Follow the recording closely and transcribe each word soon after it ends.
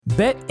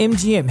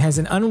BetMGM has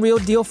an unreal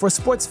deal for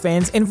sports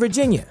fans in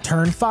Virginia.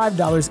 Turn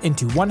 $5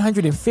 into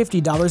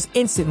 $150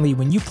 instantly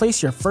when you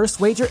place your first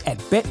wager at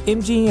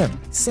BetMGM.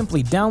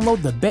 Simply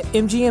download the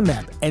BetMGM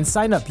app and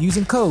sign up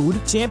using code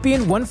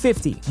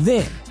Champion150.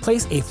 Then,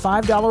 place a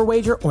 $5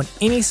 wager on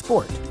any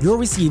sport. You'll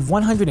receive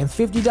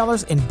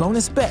 $150 in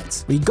bonus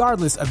bets,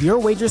 regardless of your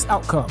wager's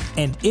outcome.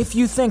 And if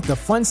you think the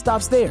fun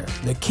stops there,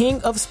 the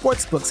King of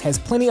Sportsbooks has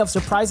plenty of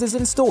surprises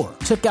in store.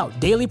 Check out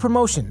daily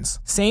promotions,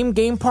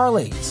 same-game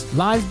parlays,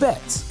 live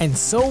bets, and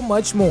so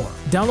much more.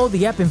 Download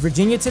the app in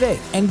Virginia today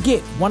and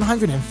get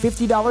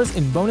 $150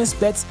 in bonus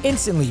bets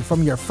instantly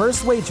from your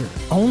first wager.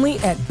 Only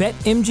at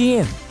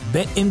BetMGM.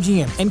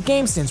 BetMGM and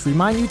GameSense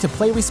remind you to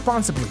play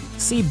responsibly.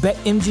 See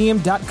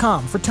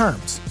BetMGM.com for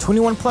terms.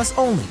 21 plus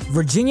only.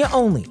 Virginia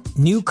only.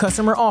 New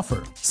customer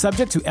offer.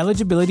 Subject to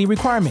eligibility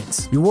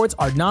requirements. Rewards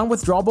are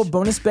non-withdrawable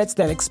bonus bets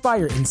that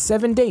expire in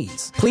 7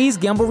 days. Please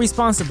gamble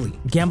responsibly.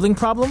 Gambling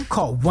problem?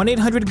 Call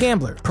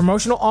 1-800-GAMBLER.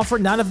 Promotional offer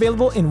not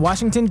available in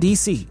Washington,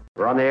 D.C.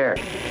 We're on the air.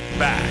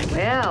 Back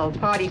Well,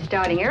 party's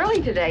starting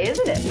early today,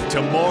 isn't it?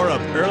 to more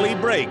of Early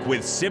Break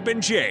with Sip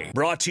and Jay,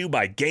 brought to you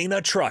by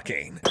Gaina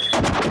Trucking.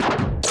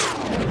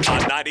 On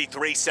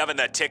 93.7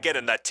 The Ticket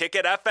and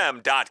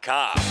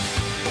theticketfm.com.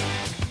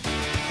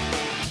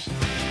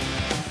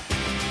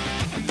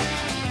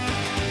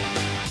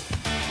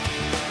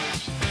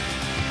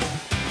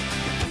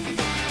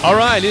 All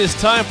right, it is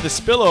time for the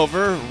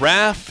spillover.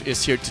 Raff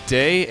is here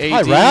today. AD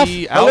Hi, Raff.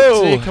 out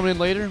Hello. today, coming in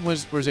later.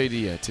 Where's AD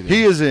at today?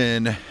 He is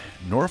in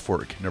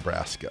Norfolk,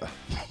 Nebraska.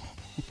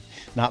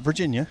 Not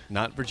Virginia.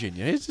 Not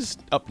Virginia. He's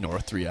just up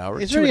north, 3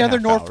 hours. Is there any other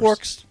 2.5 hours.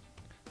 Norfolks?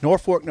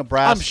 Norfolk,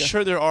 Nebraska. I'm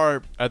sure there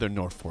are other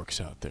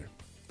Norfolks out there.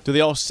 Do they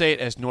all say it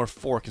as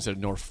Norfolk instead of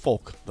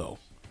Norfolk, though?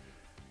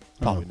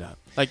 Probably not.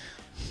 Like,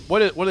 what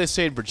do they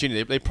say in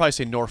Virginia? They probably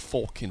say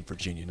Norfolk in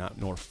Virginia, not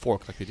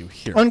Norfolk like they do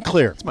here.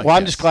 Unclear. That's my Well,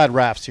 I'm guess. just glad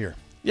Raff's here.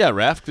 Yeah,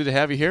 Raff, good to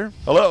have you here.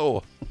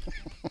 Hello.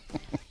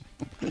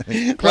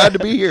 Glad to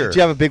be here. Do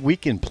you have a big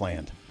weekend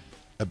planned?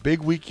 A big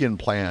weekend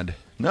planned?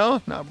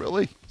 No, not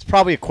really. It's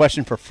probably a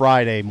question for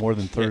Friday more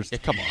than Thursday.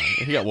 Yeah, come on.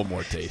 You got one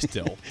more day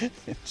still.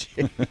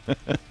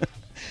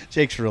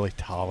 Jake's really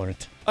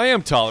tolerant. I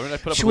am tolerant. I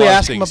put up Should a we lot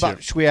ask of him things about?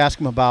 here. Should we ask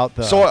him about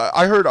the? So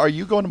I heard, are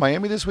you going to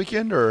Miami this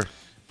weekend, or?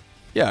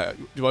 Yeah,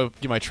 do I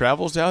get my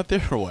travels out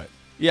there or what?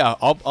 Yeah,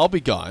 I'll be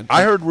gone.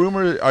 I heard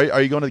rumor.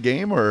 Are you going to the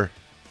game, or?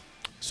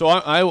 So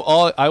I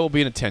will be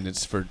in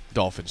attendance for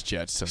Dolphins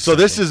Jets. So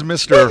this is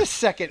Mr. Wait a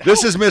second.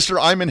 This is Mr.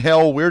 I'm in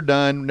hell. We're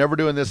done. Never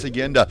doing this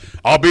again.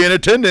 I'll be in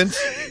attendance.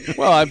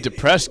 Well, I'm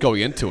depressed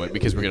going into it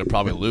because we're going to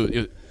probably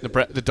lose.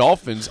 The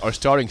Dolphins are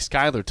starting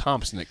Skylar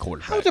Thompson at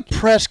quarterback. How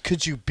depressed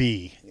could you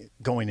be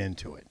going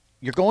into it?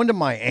 You're going to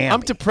Miami.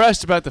 I'm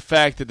depressed about the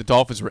fact that the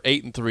Dolphins were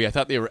 8-3. I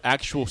thought they were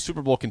actual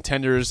Super Bowl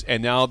contenders,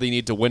 and now they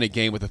need to win a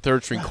game with a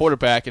third-string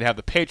quarterback and have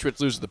the Patriots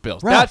lose to the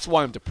Bills. Ralph, That's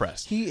why I'm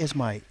depressed. He is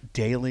my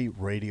daily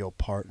radio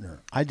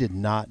partner. I did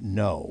not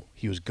know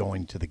he was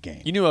going to the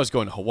game. You knew I was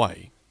going to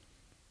Hawaii.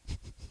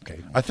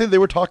 Okay. I think they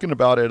were talking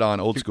about it on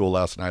Old School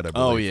last night, I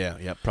believe. Oh,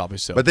 yeah, probably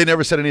so. But they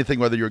never said anything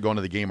whether you were going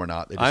to the game or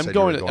not. They just I'm said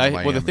going you were to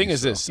Miami, well, the thing is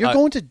so. this. You're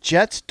going to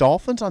Jets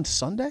Dolphins on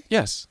Sunday?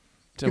 Yes.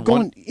 To You're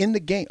going in the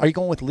game. Are you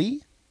going with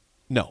Lee?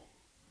 No.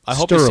 I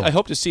hope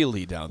to see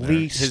Lee down there.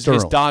 Lee His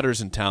Sterling. daughter's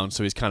in town,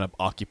 so he's kind of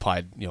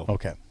occupied,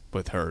 Okay.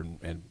 with her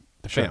and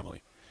the Sure.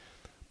 family.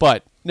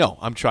 But no,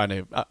 I'm trying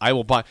to. I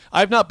will buy.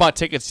 I've not bought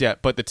tickets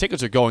yet, but the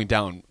tickets are going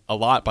down a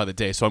lot by the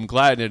day, so I'm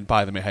glad I didn't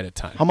buy them ahead of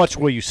time. How much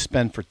will you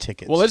spend for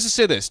tickets? Well, let's just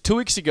say this: 2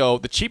 weeks ago,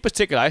 the cheapest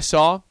ticket I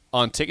saw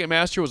on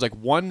Ticketmaster was like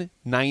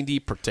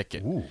 $190 per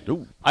ticket.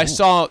 I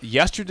saw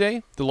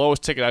yesterday the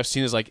lowest ticket I've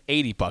seen is like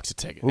 $80 a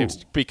ticket.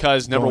 It's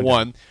because number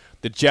one,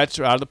 the Jets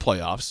are out of the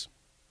playoffs,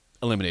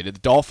 eliminated.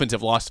 The Dolphins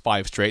have lost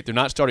 5 straight. They're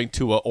not starting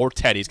Tua or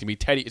Teddy. It's gonna be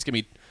Teddy. It's gonna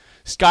be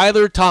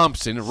Skylar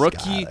Thompson,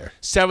 rookie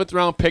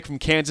 7th-round pick from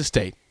Kansas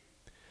State.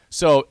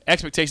 So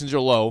expectations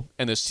are low,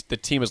 and the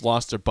team has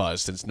lost their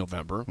buzz since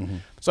November.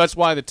 So that's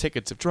why the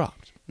tickets have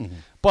dropped.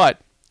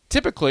 But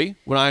typically,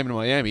 when I'm in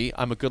Miami,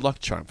 I'm a good luck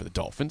charm for the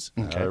Dolphins.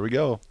 There we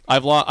go.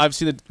 I've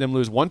seen them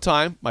lose one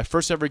time, my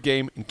first ever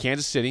game in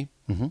Kansas City.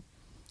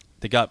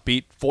 They got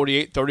beat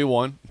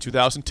 48-31 in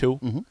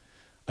 2002.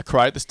 I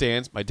cried at the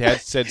stands. My dad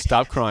said,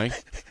 "Stop crying."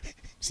 He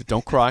said,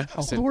 "Don't cry."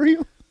 How old were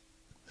you?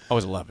 I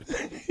was 11.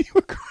 You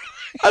were crying.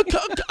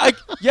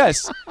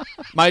 Yes.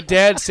 My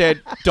dad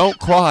said, "Don't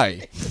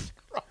cry."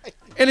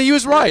 And he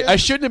was right. I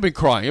shouldn't have been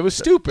crying. It was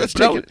stupid. That's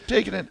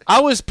taking it. I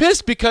was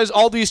pissed because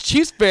all these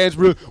Chiefs fans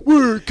were,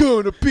 "We're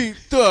going to beat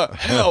the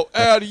hell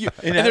out of you."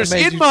 And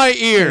they're in my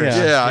ears.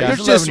 Yeah, They're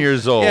he's 11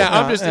 years old.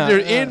 Yeah, they're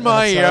in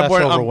my ear. I'm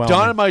overwhelming.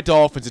 donning my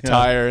Dolphins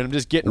attire, and I'm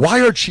just getting. Why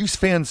are Chiefs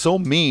fans so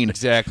mean?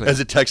 Exactly. As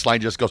the text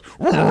line just goes,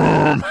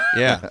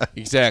 Yeah,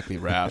 exactly,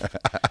 Raph.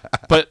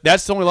 But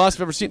that's the only loss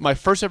I've ever seen. My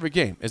first ever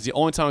game is the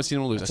only time I've seen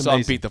them lose. I saw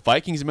them beat the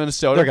Vikings in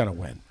Minnesota. They're going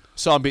to win.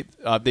 Saw them beat.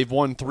 They've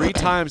won 3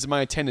 times in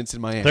my attendance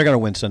in Miami. They're going to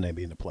win Sunday,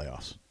 be in the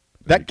playoffs.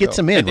 That gets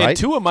them in, and right?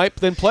 Tua might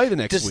then play the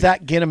next week. Does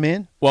that get them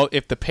in? Well,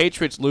 if the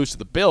Patriots lose to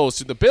the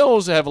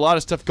Bills have a lot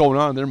of stuff going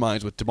on in their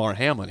minds with Damar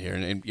Hamlin here,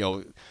 and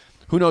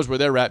who knows where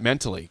they're at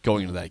mentally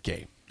going into that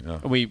game. Yeah.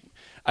 And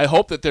I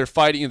hope that they're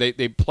fighting.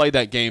 They play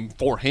that game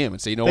for him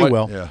and say, you know what? They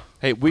will. Yeah.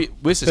 Hey,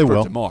 this is They for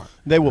will. DeMar.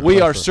 They will We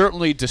play are for it.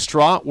 certainly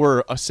distraught.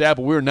 We're sad,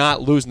 but we're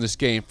not losing this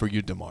game for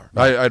you, DeMar.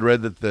 I'd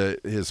read that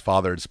his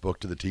father had spoke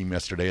to the team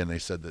yesterday, and they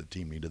said that the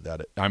team needed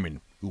that. I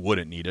mean, who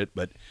wouldn't need it?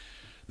 But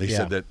they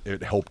said that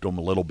it helped them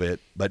a little bit.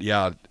 But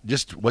yeah,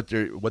 just what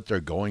they're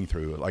going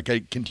through. Like I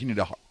continue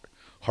to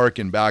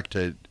hearken back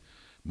to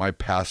my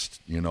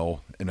past,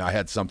 and I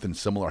had something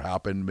similar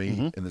happen to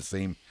me in the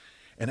same.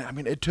 And I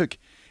mean, it took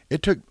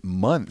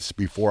months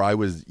before I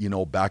was,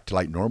 back to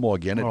like normal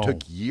again. It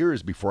took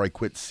years before I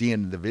quit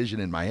seeing the vision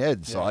in my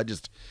head. So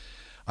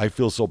I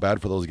feel so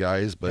bad for those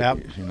guys, but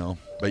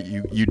but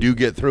you do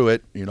get through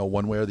it,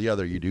 one way or the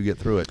other. You do get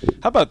through it.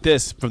 How about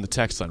this from the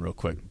text line real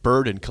quick?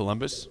 Bird in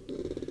Columbus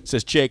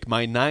says, Jake,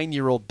 my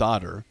 9-year-old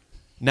daughter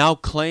now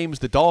claims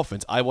the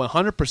Dolphins. I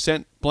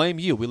 100% blame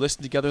you. We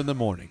listen together in the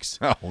mornings.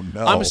 Oh,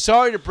 no. I'm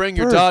sorry to bring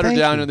your Bird, daughter thank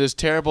down you. in this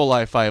terrible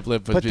life I have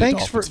lived with.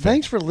 But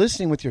thanks for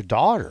listening with your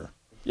daughter.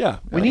 Yeah.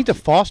 We need to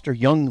foster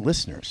young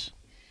listeners.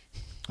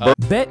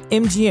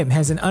 BetMGM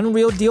has an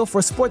unreal deal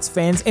for sports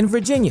fans in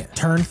Virginia.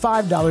 Turn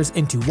 $5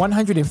 into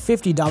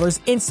 $150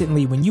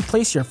 instantly when you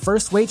place your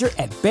first wager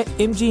at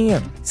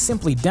BetMGM.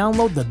 Simply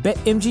download the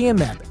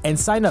BetMGM app and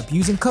sign up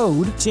using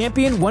code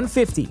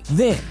Champion150.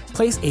 Then,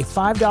 place a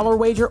 $5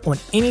 wager on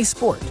any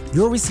sport.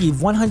 You'll receive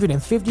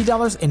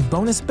 $150 in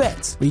bonus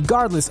bets,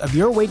 regardless of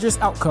your wager's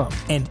outcome.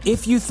 And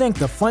if you think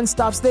the fun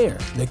stops there,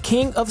 the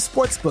king of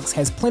sportsbooks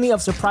has plenty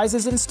of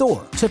surprises in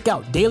store. Check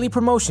out daily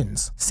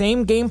promotions,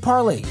 same-game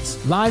parlays,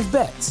 live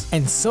bets,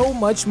 and so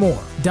much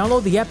more.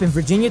 Download the app in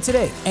Virginia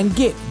today and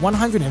get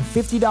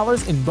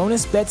 $150 in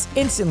bonus bets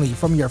instantly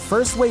from your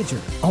first wager.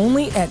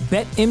 Only at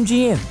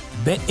BetMGM.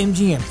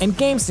 BetMGM and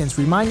GameSense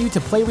remind you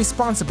to play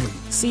responsibly.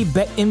 See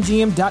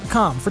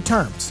BetMGM.com for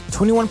terms.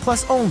 21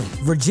 plus only.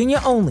 Virginia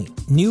only.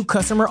 New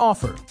customer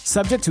offer.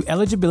 Subject to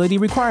eligibility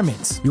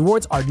requirements.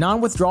 Rewards are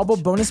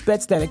non-withdrawable bonus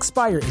bets that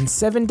expire in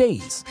 7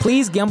 days.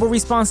 Please gamble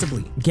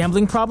responsibly.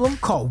 Gambling problem?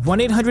 Call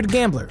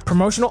 1-800-GAMBLER.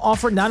 Promotional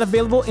offer not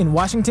available in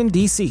Washington,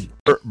 D.C.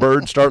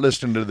 Bird, start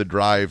listening to The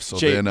Drive so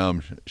Jay-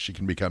 then she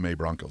can become a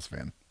Broncos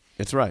fan.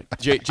 That's right.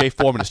 Jay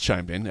Foreman has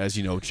chimed in, as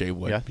you know, Jay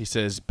would. Yeah. He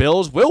says,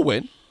 Bills will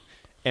win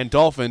and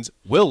Dolphins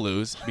will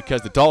lose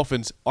because the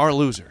Dolphins are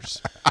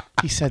losers.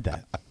 He said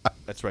that.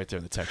 That's right there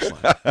in the text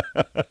line.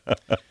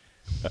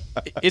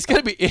 It's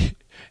going to be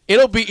 –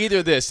 it'll be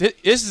either this.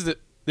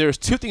 There's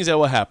two things that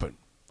will happen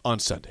on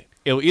Sunday.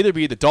 It'll either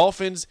be the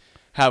Dolphins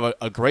have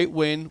a great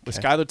win with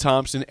Skylar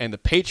Thompson and the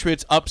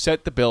Patriots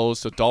upset the Bills,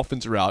 so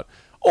Dolphins are out,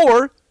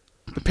 or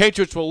the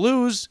Patriots will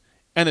lose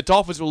and the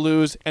Dolphins will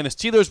lose and the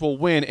Steelers will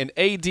win, and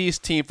AD's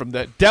team from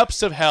the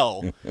depths of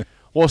hell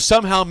will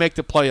somehow make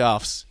the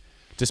playoffs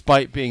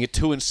despite being at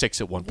 2-6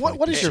 at one point.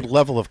 What is your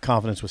level of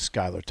confidence with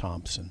Skylar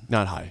Thompson?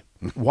 Not high.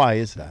 Why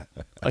is that?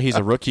 He's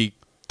a rookie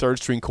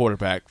third-string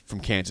quarterback from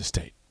Kansas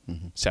State,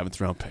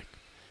 7th-round pick.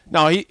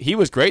 No, he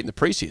was great in the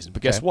preseason,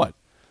 but guess what?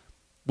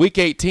 Week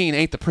 18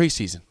 ain't the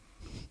preseason.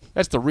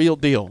 That's the real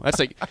deal. That's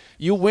like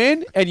you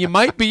win and you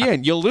might be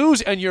in. You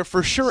lose and you're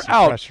for sure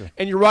out. Pressure.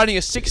 And you're riding a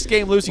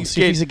 6-game losing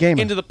see if he's a skid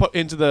gamer. into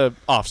the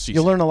offseason.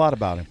 You'll learn a lot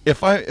about him.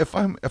 If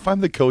I'm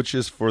the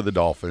coaches for the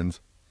Dolphins,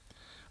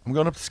 I'm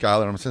going up to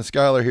Skylar and I'm saying,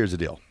 Skylar, here's the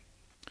deal.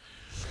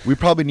 We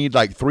probably need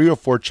like 3 or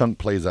 4 chunk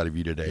plays out of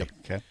you today.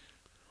 Okay.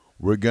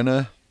 We're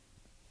gonna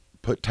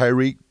put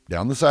Tyreek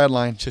down the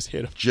sideline. Just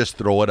hit him. Just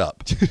throw it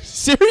up.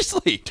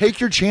 Seriously. Take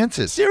your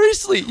chances.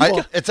 Seriously.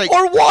 It's like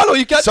or Waddle.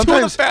 You got two of the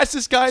sometimes-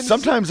 fastest guys.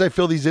 Sometimes I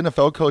feel these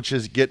NFL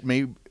coaches get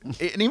maybe,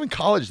 and even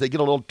college, they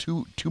get a little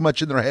too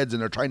much in their heads, and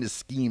they're trying to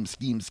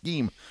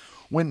scheme.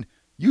 When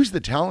use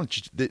the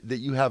talent that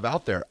you have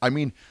out there. I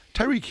mean,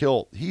 Tyreek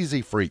Hill, he's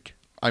a freak.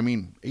 I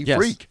mean, a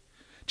freak.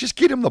 Just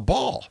get him the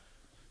ball.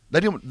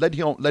 Let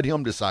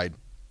him decide.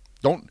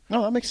 Don't.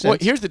 No, that makes sense. Well,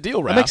 here's the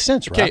deal, Raph. That makes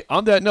sense, Okay, Raph.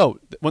 on that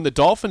note, when the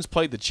Dolphins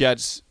played the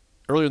Jets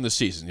earlier in the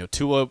season,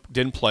 Tua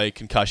didn't play,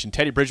 concussion.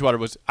 Teddy Bridgewater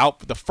was out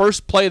for the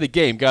first play of the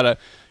game, got a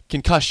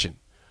concussion.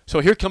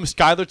 So here comes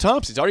Skylar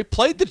Thompson. He's already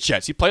played the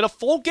Jets. He played a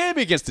full game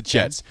against the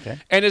Jets. Okay.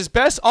 And his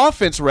best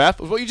offense, Raph,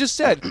 was what you just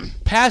said.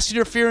 Pass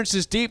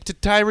interferences deep to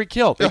Tyreek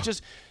Hill.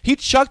 He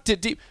chucked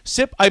it deep.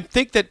 I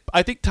think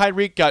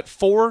Tyreek got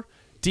 4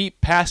 deep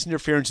pass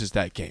interferences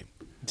that game.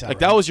 Like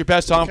that was your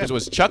best offense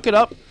was chuck it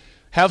up,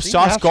 have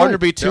Sauce Raph's Gardner right.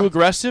 be too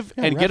aggressive,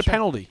 Yeah, and get a Raph's right.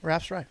 penalty.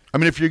 Raph's right. I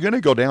mean, if you're going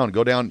to go down,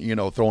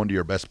 throw into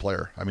your best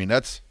player. I mean,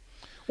 that's.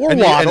 Or and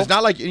Waddle. and it's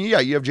not like, you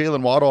have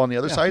Jalen Waddle on the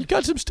other You side.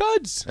 got some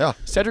studs. Yeah.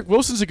 Cedric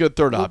Wilson's a good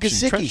third Well, option.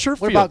 Gesicki. Trent Sherfield.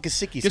 What about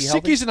Gesicki? Is he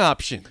healthy? Gesicki's an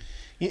option.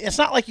 It's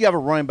not like you have a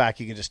running back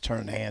you can just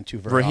turn the hand to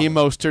very Raheem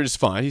often. Mostert is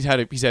fine. He's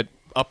had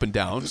up and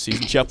down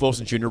season. Jeff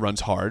Wilson Jr.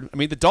 runs hard. I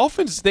mean, the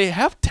Dolphins, they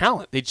have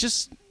talent. They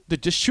just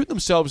shoot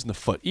themselves in the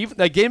foot. Even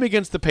that game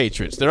against the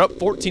Patriots, they're up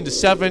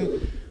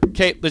 14-7.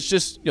 Okay, let's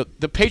just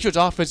the Patriots'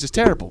 offense is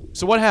terrible.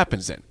 So what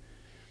happens then?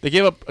 They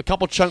give up a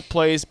couple chunk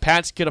plays.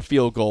 Pats get a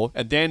field goal,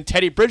 and then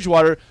Teddy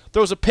Bridgewater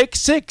throws a pick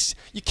 6.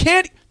 You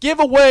can't give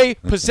away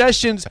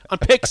possessions on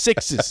pick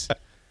 6s.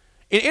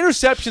 In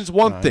interceptions,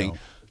 one thing.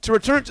 To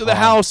return to the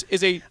house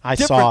is a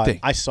different thing.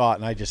 I saw it,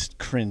 and I just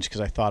cringed because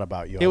I thought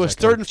about you. It was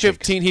third and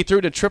 15. He threw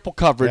it in triple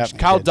coverage.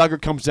 Kyle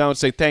Duggar comes down and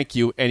say thank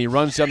you, and he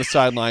runs down the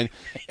sideline.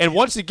 And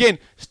once again,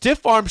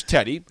 stiff arms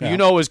Teddy, who you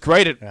know is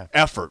great at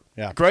effort.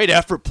 Yeah. Great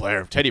effort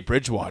player, Teddy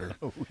Bridgewater.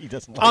 He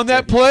doesn't like on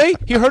that play,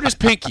 he hurt his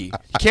pinky.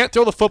 He can't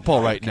throw the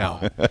football right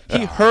now.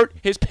 He hurt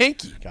his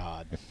pinky.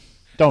 God.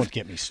 Don't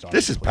get me started.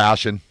 This is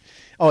passion.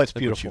 Oh, it's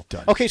beautiful.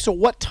 Okay, so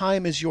what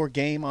time is your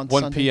game on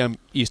 1 Sunday? 1 p.m.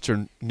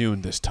 Eastern,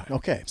 noon this time.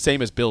 Okay.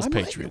 Same as Bills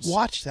Patriots.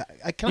 Watch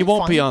that. You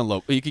won't be on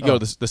local. You could go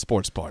to the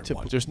sports bar and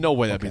watch. There's no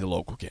way that'd be the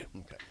local game.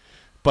 Okay.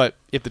 But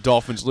if the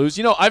Dolphins lose,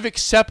 I've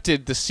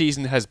accepted the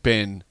season has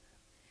been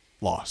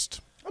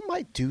lost. I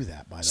might do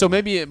that, by the way. So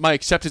maybe my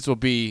acceptance will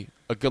be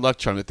a good luck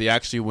charm that they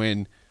actually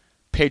win,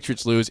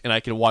 Patriots lose, and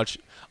I can watch.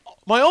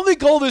 My only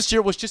goal this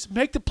year was just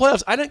make the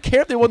playoffs. I don't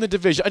care if they won the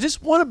division. I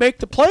just want to make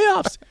the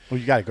playoffs. Well,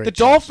 you got a great The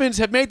Dolphins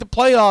have made the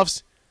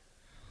playoffs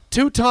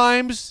 2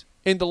 times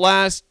in the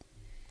last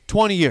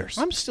 20 years.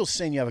 I'm still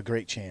saying you have a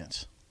great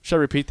chance. Should I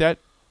repeat that?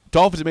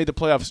 Dolphins have made the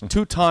playoffs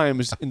 2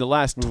 times in the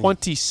last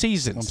 20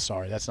 seasons. I'm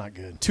sorry, that's not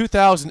good.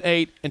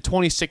 2008 and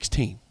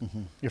 2016.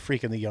 Mm-hmm. You're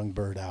freaking the young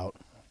bird out.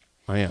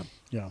 I am.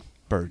 Yeah.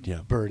 Bird, yeah.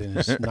 Bird and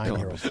his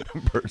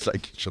 9-year-old. Bird's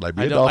like, should I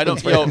be a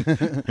Dolphins fan?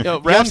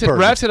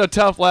 Raff's had a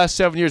tough last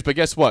 7 years, but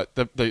guess what?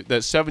 The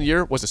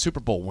 7-year was a Super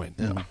Bowl win.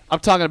 Yeah. I'm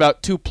talking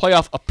about 2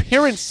 playoff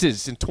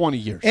appearances in 20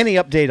 years. Any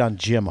update on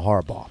Jim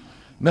Harbaugh?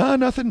 No,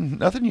 nothing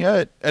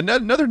yet. And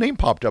another name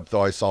popped up,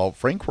 though, I saw.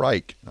 Frank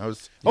Reich.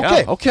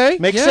 Okay.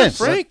 Makes sense.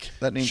 Frank.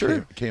 That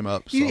name came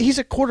up. So. He's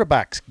a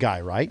quarterbacks guy,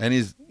 right? And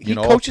he's, he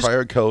coaches,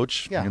 prior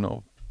coach,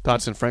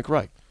 Thoughts on Frank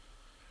Reich?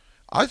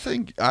 I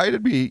think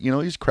I'd be,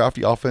 he's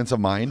crafty offensive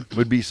mind.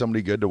 Would be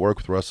somebody good to work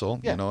with Russell.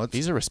 Yeah.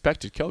 He's a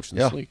respected coach in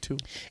this league, too.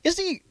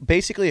 Isn't he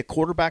basically a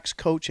quarterbacks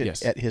coach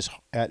at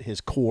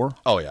his core?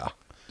 Oh, yeah.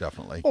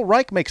 Definitely. Well,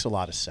 Reich makes a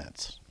lot of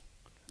sense.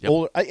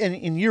 Yep.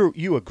 And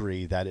you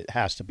agree that it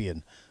has to be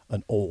an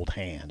old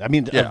hand. I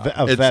mean, a it's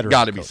veteran. It's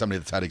got to be somebody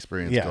that's had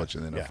experience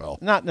coaching in the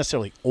NFL. Not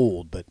necessarily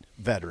old, but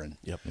veteran.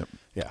 Yep.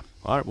 Yeah.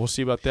 All right, we'll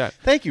see about that.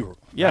 Thank you,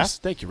 Yes,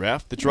 Raff. thank you,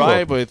 Raff. The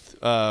Drive with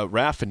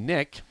Raff and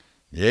Nick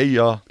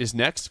is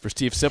next for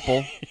Steve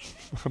Sipple.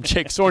 I'm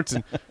Jake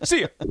Sorensen.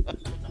 See ya.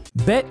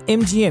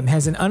 BetMGM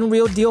has an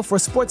unreal deal for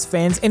sports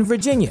fans in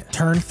Virginia.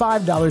 Turn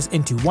 $5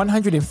 into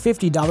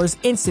 $150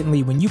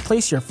 instantly when you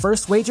place your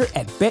first wager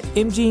at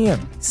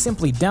BetMGM.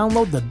 Simply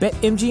download the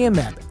BetMGM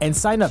app and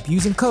sign up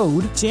using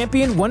code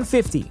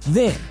Champion150.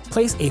 Then,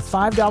 place a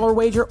 $5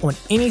 wager on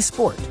any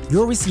sport.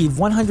 You'll receive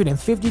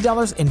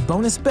 $150 in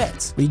bonus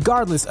bets,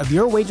 regardless of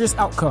your wager's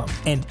outcome.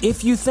 And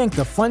if you think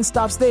the fun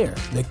stops there,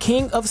 the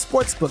king of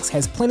sportsbooks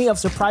has plenty of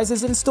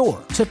surprises in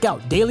store. Check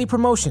out daily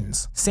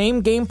promotions,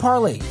 same-game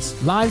parlays,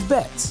 live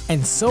bets,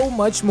 and so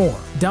much more.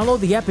 Download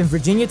the app in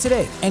Virginia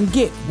today and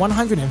get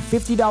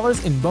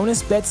 $150 in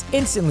bonus bets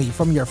instantly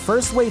from your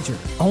first wager.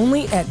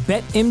 Only at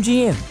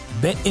BetMGM.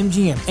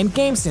 BetMGM and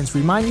GameSense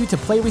remind you to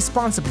play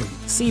responsibly.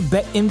 See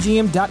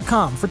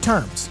BetMGM.com for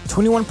terms.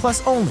 21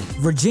 plus only.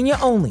 Virginia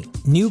only.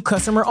 New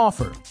customer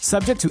offer.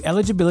 Subject to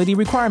eligibility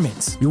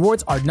requirements.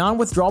 Rewards are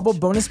non-withdrawable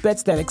bonus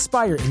bets that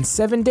expire in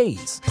 7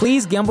 days.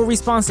 Please gamble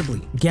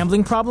responsibly.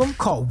 Gambling problem?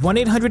 Call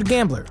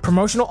 1-800-GAMBLER.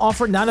 Promotional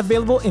offer not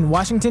available in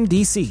Washington,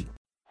 D.C.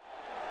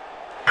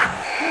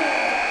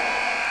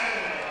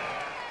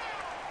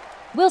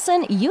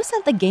 Wilson, you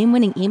sent the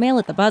game-winning email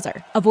at the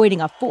buzzer, avoiding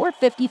a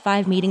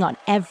 4:55 meeting on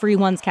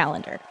everyone's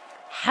calendar.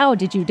 How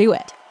did you do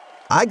it?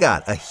 I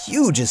got a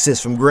huge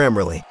assist from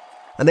Grammarly,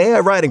 an AI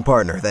writing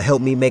partner that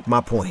helped me make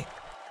my point.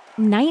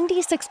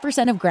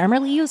 96% of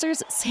Grammarly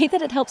users say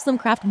that it helps them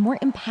craft more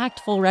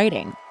impactful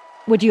writing.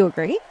 Would you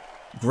agree?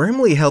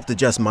 Grammarly helped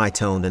adjust my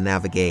tone to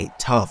navigate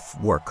tough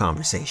work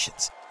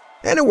conversations.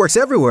 And it works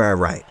everywhere I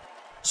write,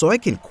 so I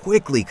can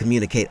quickly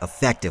communicate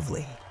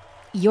effectively.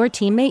 Your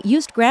teammate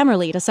used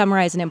Grammarly to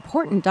summarize an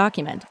important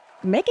document,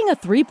 making a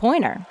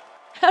 3-pointer.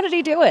 How did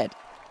he do it?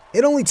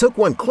 It only took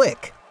 1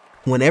 click.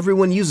 When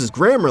everyone uses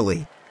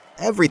Grammarly,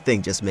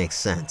 everything just makes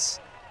sense.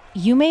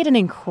 You made an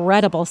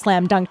incredible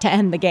slam dunk to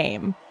end the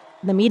game.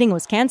 The meeting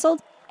was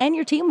canceled, and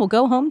your team will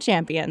go home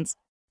champions.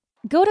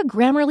 Go to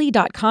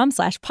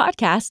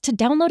Grammarly.com/podcast to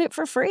download it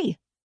for free.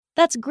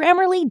 That's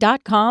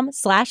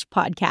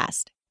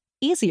Grammarly.com/podcast.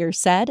 Easier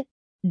said,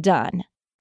 done.